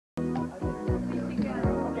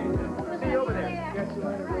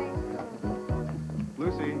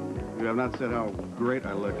I've not said how great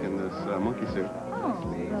I look in this monkey suit.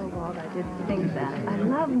 Oh, well, Walt, I did think that. I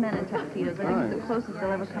love men in tuxedos. I think it's the closest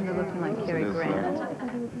they'll ever come to looking like Cary Grant.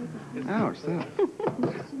 Ouch, that.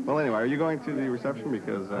 Well, anyway, are you going to the reception?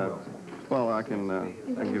 Because, well, I can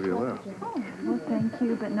give you a lift. Oh, well, thank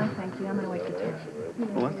you, but no thank you. I'm going to wait for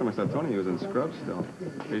Tony. Well, last time I saw Tony, he was in scrubs still.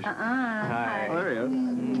 Hi. Oh, there he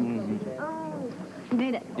is. Oh, you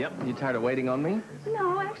made it. Yep. You tired of waiting on me?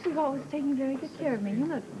 No, actually, Walt was taking very good care of me. You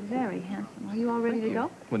look very handsome. Are you all ready to go?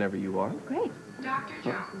 Whenever you are. Great. Dr.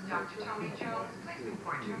 Jones, Dr. Tony Jones, please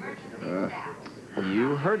report to emergency staff.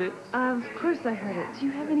 You heard it. Of course I heard it. Do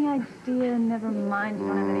you have any idea? Never mind. You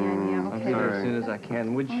don't have any idea. I'll Okay. be there as soon as I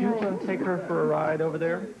can. Would you take her for a ride over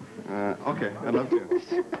there? Okay, I'd love to.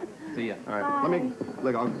 See ya. All right, let me,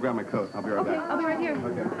 look, I'll grab my coat. I'll be right Okay, back. I'll be right here.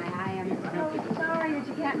 Okay. I am so sorry that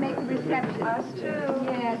you can't make the reception. Us too.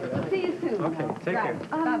 Yes. See you soon. Okay, take care.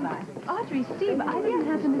 Bye-bye. Audrey, Steve, I didn't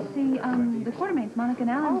happen to see the Quartermains, Monica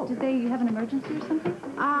and Alan. Did they have an emergency or something?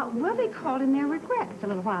 Well, they called in their regrets a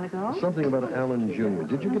little while ago. Something about Alan Jr.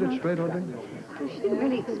 Did you get it straight, Audrey? Well, she didn't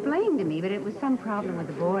really explain to me, but it was some problem with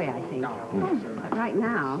the boy, I think. But right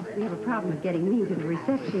now, we have a problem with getting me to the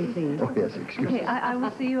reception scene. Oh, yes, excuse me. Okay, I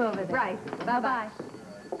will see you over there. Right. Bye-bye.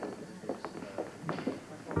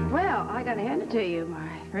 Well, I gotta hand it to you,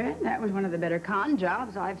 my friend. That was one of the better con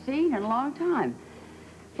jobs I've seen in a long time.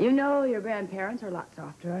 You know your grandparents are a lot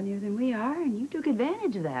softer on you than we are, and you took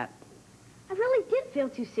advantage of that. I really did feel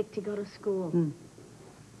too sick to go to school. What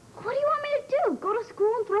do you want me to do? Go to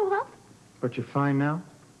school and throw up? But you're fine now?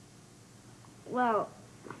 Well,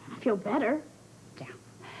 I feel better. Yeah.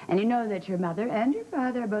 And you know that your mother and your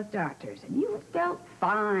father are both doctors, and you felt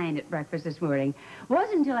fine at breakfast this morning. It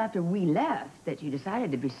wasn't until after we left that you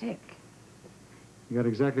decided to be sick. You got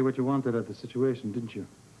exactly what you wanted out of the situation, didn't you?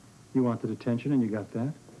 You wanted attention, and you got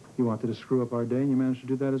that. You wanted to screw up our day, and you managed to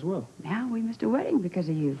do that as well. Now we missed a wedding because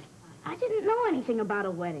of you. I didn't know anything about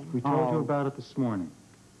a wedding. We told you about it this morning.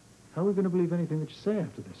 How are we going to believe anything that you say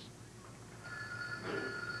after this?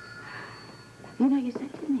 You know, you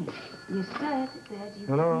said to me, you said that you...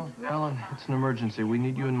 Hello? Alan, it's an emergency. We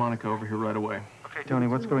need you and Monica over here right away. Okay, Tony,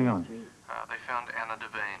 what's going on? They found Anna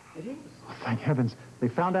Devane. Oh, thank heavens. They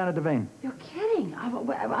found Anna Devane. You're kidding.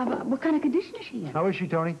 What kind of condition is she in? How is she,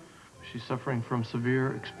 Tony? She's suffering from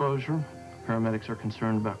severe exposure. Paramedics are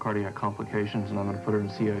concerned about cardiac complications, and I'm going to put her in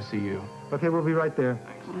CICU. Okay, we'll be right there.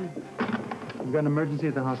 We've got an emergency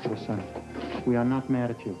at the hospital, son. We are not mad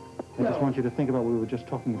at you. I just want you to think about what we were just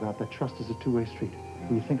talking about, that trust is a two-way street.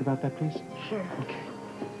 Will you think about that, please? Sure. Okay.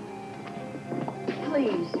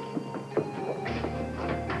 Please.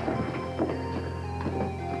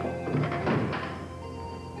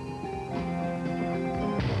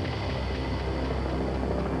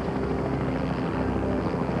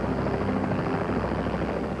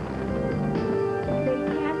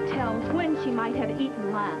 They can't tell when she might have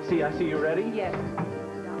eaten last. CICU ready? Yes.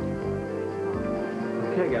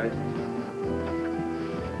 Okay, guys.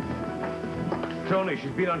 Tony,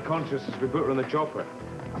 she's been unconscious since we put her on the chopper.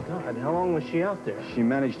 God, how long was she out there? She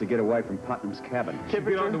managed to get away from Putnam's cabin. She's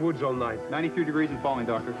been out in the woods all night. 93 degrees and falling,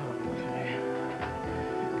 Doctor.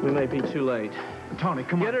 We may be too late. Tony,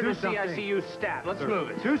 come Get on, her do to something. CICU stat. Let's move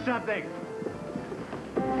it. Do something.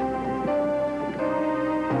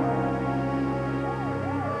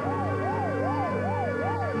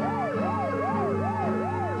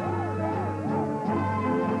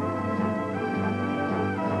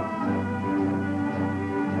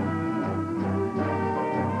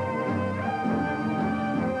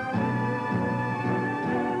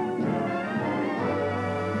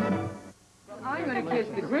 I'm going to kiss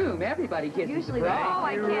the groom. Everybody kisses the bride. Oh,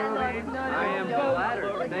 I can't. I am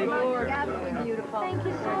flattered. Thank you. Absolutely beautiful. Thank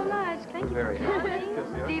you so much. Thank you. Very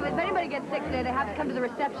Steve, if anybody gets sick today, they have to come to the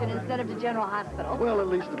reception instead of to General Hospital. Well, at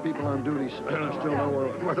least the people on duty still know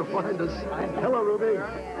where to find us. Hello, Ruby.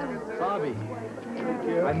 Bobby,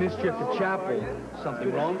 I missed you at the chapel.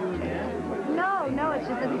 Something wrong? No, it's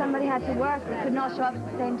just that somebody had to work. We couldn't all show up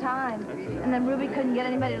at the same time. And then Ruby couldn't get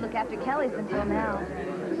anybody to look after Kelly's until now.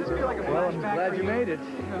 Well, I'm glad you made it.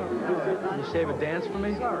 Can you save a dance for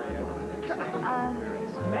me? I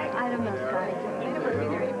don't know, Scotty.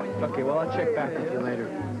 Okay, well, I'll check back with you later.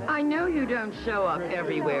 I know you don't show up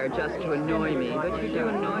everywhere just to annoy me, but you do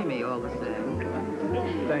annoy me all the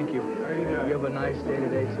same. Thank you. You have a nice day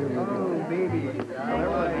today, too. Oh, baby.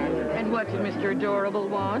 And what did Mr. Adorable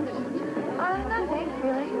want? Nothing,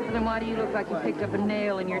 really. Then why do you look like you picked up a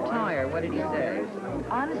nail in your tire? What did he say?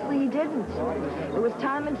 Honestly, he didn't. It was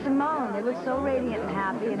Tom and Simone. They looked so radiant and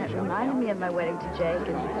happy, and it reminded me of my wedding to Jake.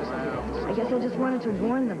 And I guess I just wanted to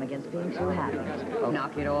warn them against being too happy. Oh,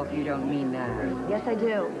 knock it off. You don't mean that. Yes, I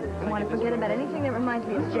do. I want to forget about anything that reminds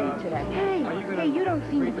me of Jake today. Hey, you don't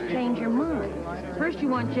seem to change your mind. First you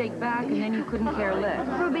want Jake back, and then you couldn't care less.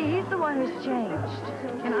 Ruby, he's the one who's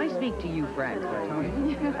changed. Can I speak to you frankly?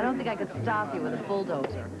 I don't think I could stop you with a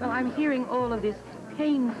bulldozer. Well, I'm hearing all of this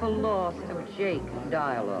painful loss of Jake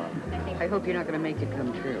dialogue. I hope you're not going to make it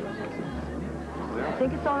come true. I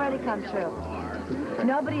think it's already come true.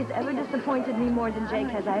 Nobody's ever disappointed me more than Jake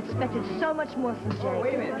has. I expected so much more from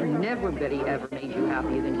Jake. Nobody ever made you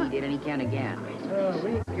happier than he did, and he can again.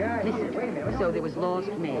 Listen, so there was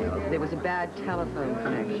lost mail. There was a bad telephone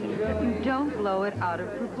connection. You don't blow it out of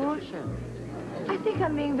proportion. I think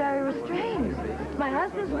I'm being very restrained. My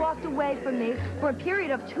husband's walked away from me for a period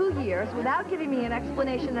of 2 years without giving me an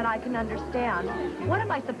explanation that I can understand. What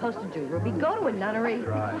am I supposed to do, Ruby? Go to a nunnery?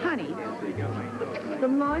 Honey, the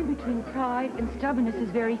line between pride and stubbornness is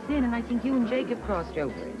very thin, and I think you and Jake have crossed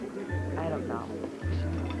over it. I don't know.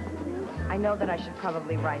 I know that I should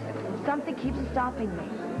probably write it. Something keeps stopping me.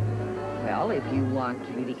 Well, if you want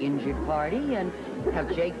to be the injured party and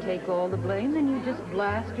have Jake take all the blame, then you just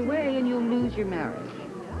blast away and you'll lose your marriage.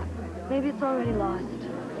 Maybe it's already lost.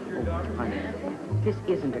 Oh, honey, this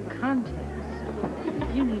isn't a contest.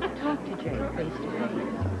 You need to talk to Jake face to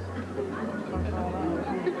face.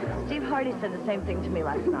 Steve Hardy said the same thing to me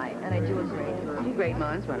last night, and I do agree. Two great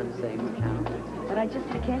minds run on the same account. But I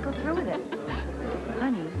can't go through with it.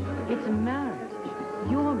 Honey, it's a marriage.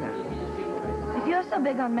 Your marriage. If you're so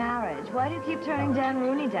big on marriage, why do you keep turning Dan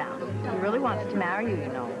Rooney down? He really wants to marry you, you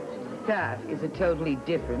know. That is a totally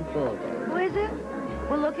different ballgame. Who is it?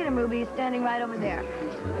 Well, look at him, Ruby. He's standing right over there.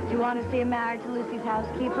 Do you want to see him married to Lucy's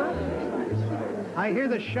housekeeper? I hear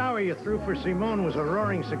the shower you threw for Simone was a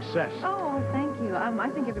roaring success. Oh, thank you. I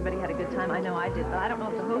think everybody had a good time. I know I did, but I don't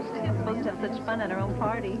know if the host is supposed to have such fun at her own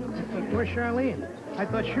party. Where's Charlene? I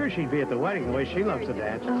thought sure she'd be at the wedding the way she loves to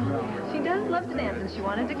dance. Oh, she does love to dance, and she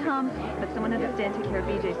wanted to come, but someone had to stand to take care of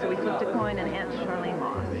BJ, so we flipped a coin, and Aunt Charlene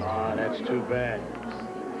lost. Oh, that's too bad.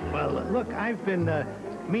 Well, look, I've been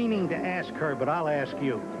meaning to ask her, but I'll ask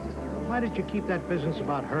you. Why did you keep that business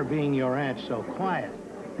about her being your aunt so quiet?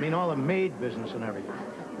 I mean, all the maid business and everything.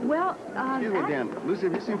 Well, Excuse me again. Lucy,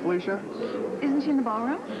 have you seen Felicia? Isn't she in the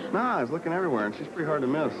ballroom? Nah, I was looking everywhere, and she's pretty hard to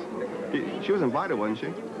miss. She was invited, wasn't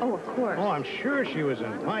she? Oh, of course. Oh, I'm sure she was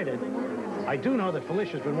invited. I do know that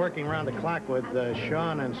Felicia's been working around the clock with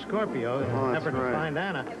Sean and Scorpio in an effort to find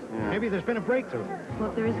Anna. Yeah. Maybe there's been a breakthrough. Well,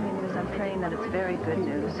 if there is any news, I'm praying that it's very good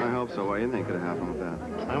news. I hope so. Why do you think could have happened with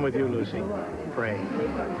that? I'm with you, Lucy. Pray.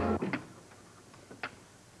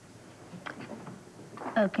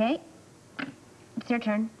 Okay. It's your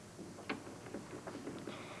turn.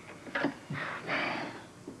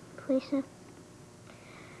 Lisa,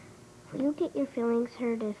 will you get your feelings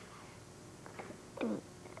hurt if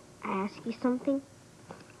I ask you something?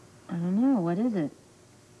 I don't know. What is it?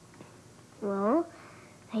 Well,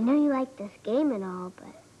 I know you like this game and all,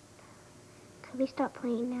 but could we stop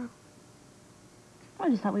playing now? Well,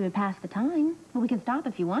 I just thought we would pass the time. Well, we can stop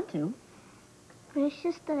if you want to. But it's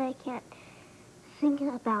just that I can't think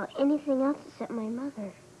about anything else except my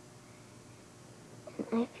mother. And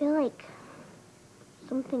I feel like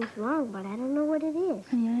something's wrong, but I don't know what it is.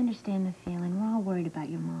 Honey, I understand the feeling. We're all worried about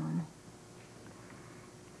your mom.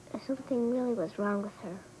 Something really was wrong with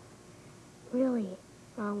her. Really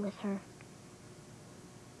wrong with her.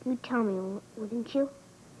 You'd tell me, wouldn't you?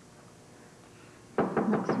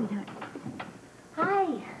 Look, sweetheart.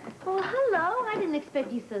 Hi. Oh, hello. I didn't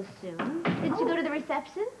expect you so soon. Did you go to the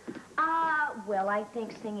reception? Well, I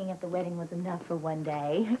think singing at the wedding was enough for one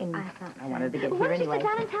day. And I wanted to get Why here don't you anyway. sit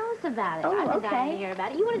down and tell us about it? Oh, I've been okay. dying to hear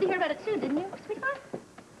about it. You wanted to hear about it too, didn't you, sweetheart?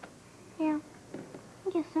 Yeah, I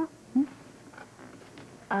guess so.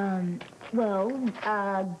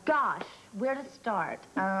 Gosh, where to start?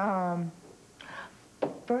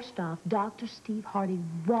 First off, Dr. Steve Hardy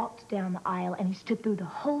walked down the aisle and he stood through the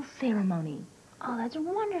whole ceremony. Oh, that's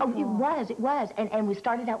wonderful. Oh, it was. And we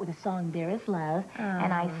started out with the song, There Is Love,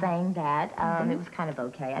 and I sang that. It was kind of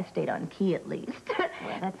okay. I stayed on key at least.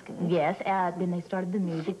 Well, that's good. Yes, then they started the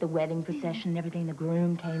music, the wedding procession and everything. The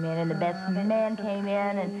groom came in and the best man came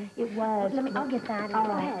in, and it was... I'll get that. All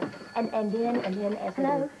Go right. ahead. And then as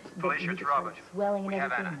the Felicia, it's Robert. swelling and We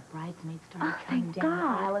have everything, Anna. the bridesmaids started Oh, coming thank down the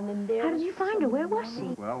God. aisle, and then there How did you find her? Where was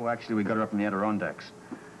she? Well, actually, we got her up in the Adirondacks.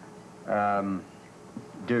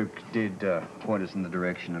 Duke did point us in the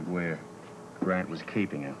direction of where Grant was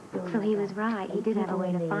keeping her. So he was right. He did have a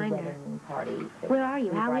way to find her. Where are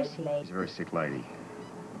you? How is she? She's a very sick lady.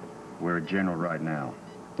 We're at General right now.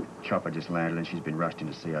 Chopper just landed and she's been rushed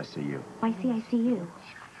into CICU. Why CICU?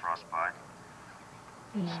 Frostbite,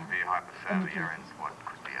 severe hypothermia, and what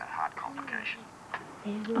could be a heart complication.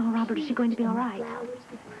 Oh, Robert, is she going to be all right?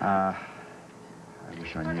 I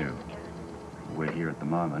wish I knew. We're here at the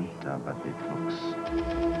moment, but it looks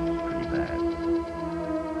pretty bad.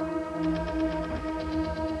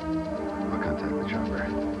 I'll contact the chopper.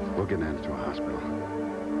 We'll get Anna to a hospital.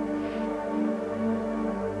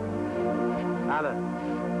 Alan.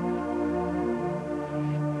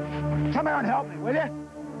 Come here and help me, will you?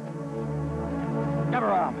 Give her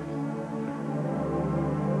arm.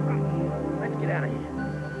 Let's get out of here.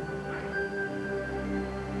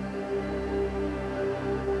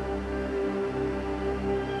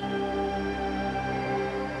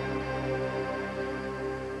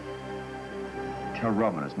 Tell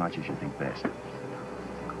Robin as much as you think best.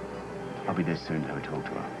 I'll be there soon to have a talk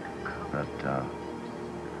to her. But,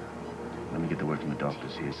 let me get the word from the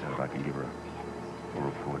doctors here so that I can give her a full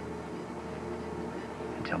report.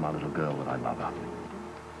 And tell my little girl that I love her.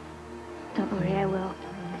 Don't worry, I will.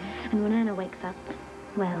 And when Anna wakes up,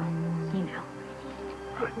 well, you know.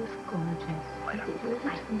 It was gorgeous. It really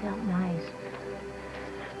turned out nice.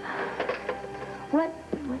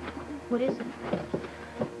 What is it?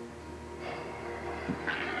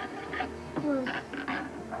 It was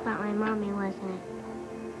about my mommy, wasn't it?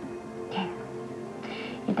 Yeah.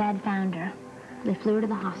 Your dad found her. They flew her to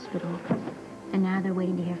the hospital. And now they're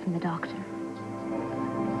waiting to hear from the doctor.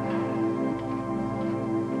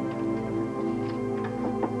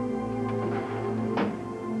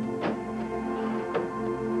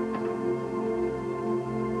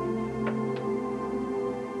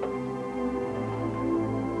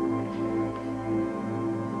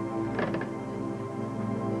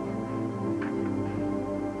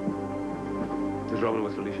 Robin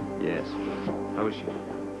with Felicia? Yes. How is she?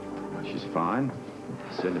 She's fine.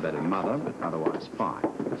 Concerned about her mother, but otherwise fine.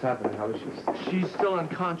 What's happening? How is she? She's still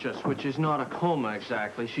unconscious, which is not a coma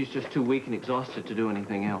exactly. She's just too weak and exhausted to do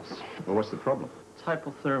anything else. Well, what's the problem? It's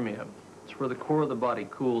hypothermia. It's where the core of the body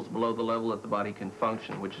cools below the level that the body can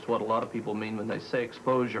function, which is what a lot of people mean when they say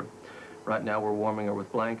exposure. Right now, we're warming her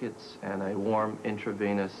with blankets and a warm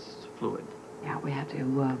intravenous fluid. Yeah, we have to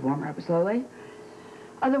warm her up slowly.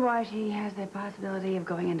 Otherwise, she has the possibility of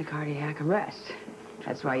going into cardiac arrest.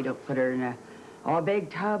 That's why you don't put her in a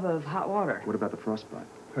big tub of hot water. What about the frostbite?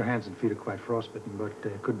 Her hands and feet are quite frostbitten, but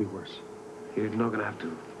it could be worse. You're not going to have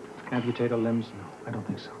to amputate her limbs? No, I don't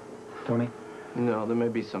think so. Tony? No, there may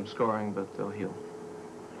be some scarring, but they'll heal.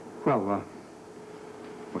 Well,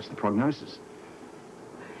 what's the prognosis?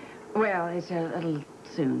 Well, it's a little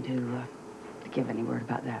soon to give any word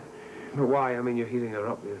about that. But why? I mean, you're heating her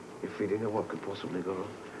up. You're feeding her. What could possibly go wrong?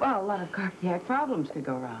 Well, a lot of cardiac problems could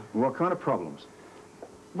go wrong. What kind of problems?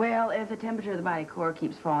 Well, if the temperature of the body core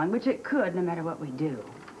keeps falling, which it could no matter what we do,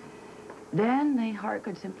 then the heart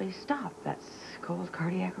could simply stop. That's called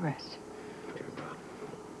cardiac arrest.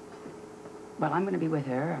 Well, I'm going to be with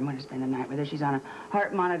her. I'm going to spend the night with her. She's on a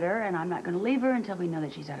heart monitor, and I'm not going to leave her until we know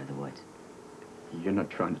that she's out of the woods. You're not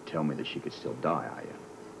trying to tell me that she could still die, are you?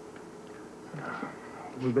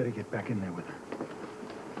 We better get back in there with her.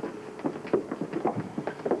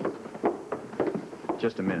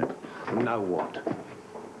 Just a minute. Now what?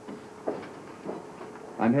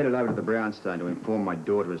 I'm headed over to the brownstone to inform my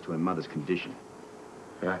daughter as to her mother's condition.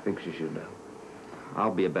 Yeah, I think she should know.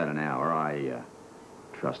 I'll be about an hour. I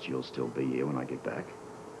trust you'll still be here when I get back.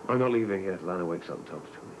 I'm not leaving here till Anna wakes up and talks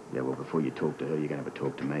to me. Yeah, well, before you talk to her, you're going to have a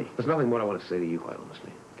talk to me. There's nothing more I want to say to you, quite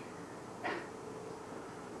honestly.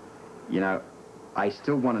 You know, I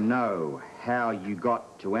still want to know how you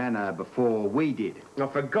got to Anna before we did. Now,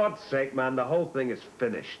 for God's sake, man, the whole thing is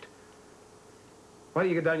finished. Why don't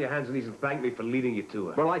you get down your hands and knees and thank me for leading you to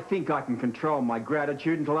her? Well, I think I can control my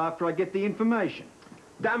gratitude until after I get the information.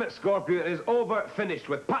 Damn it, Scorpio, it is over, finished.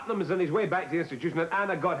 With Putnam's on his way back to the institution, and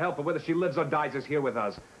Anna, God help her, whether she lives or dies, is here with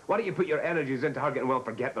us. Why don't you put your energies into her getting well,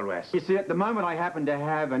 forget the rest? You see, at the moment, I happen to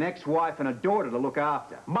have an ex-wife and a daughter to look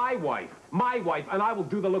after. My wife, and I will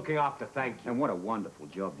do the looking after, thank you. And what a wonderful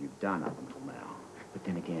job you've done up until now. But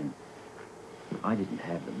then again, I didn't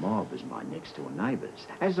have the mob as my next-door neighbors.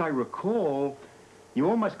 As I recall, you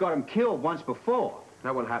almost got them killed once before.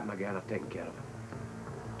 That won't happen again. I've taken care of it.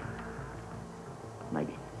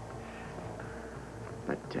 Maybe.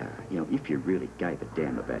 But, you know, if you really gave a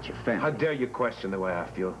damn about your family... How dare you question the way I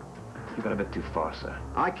feel? You've gone a bit too far, sir.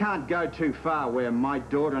 I can't go too far where my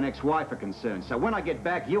daughter and ex-wife are concerned. So when I get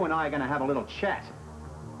back, you and I are going to have a little chat.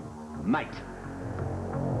 Mate.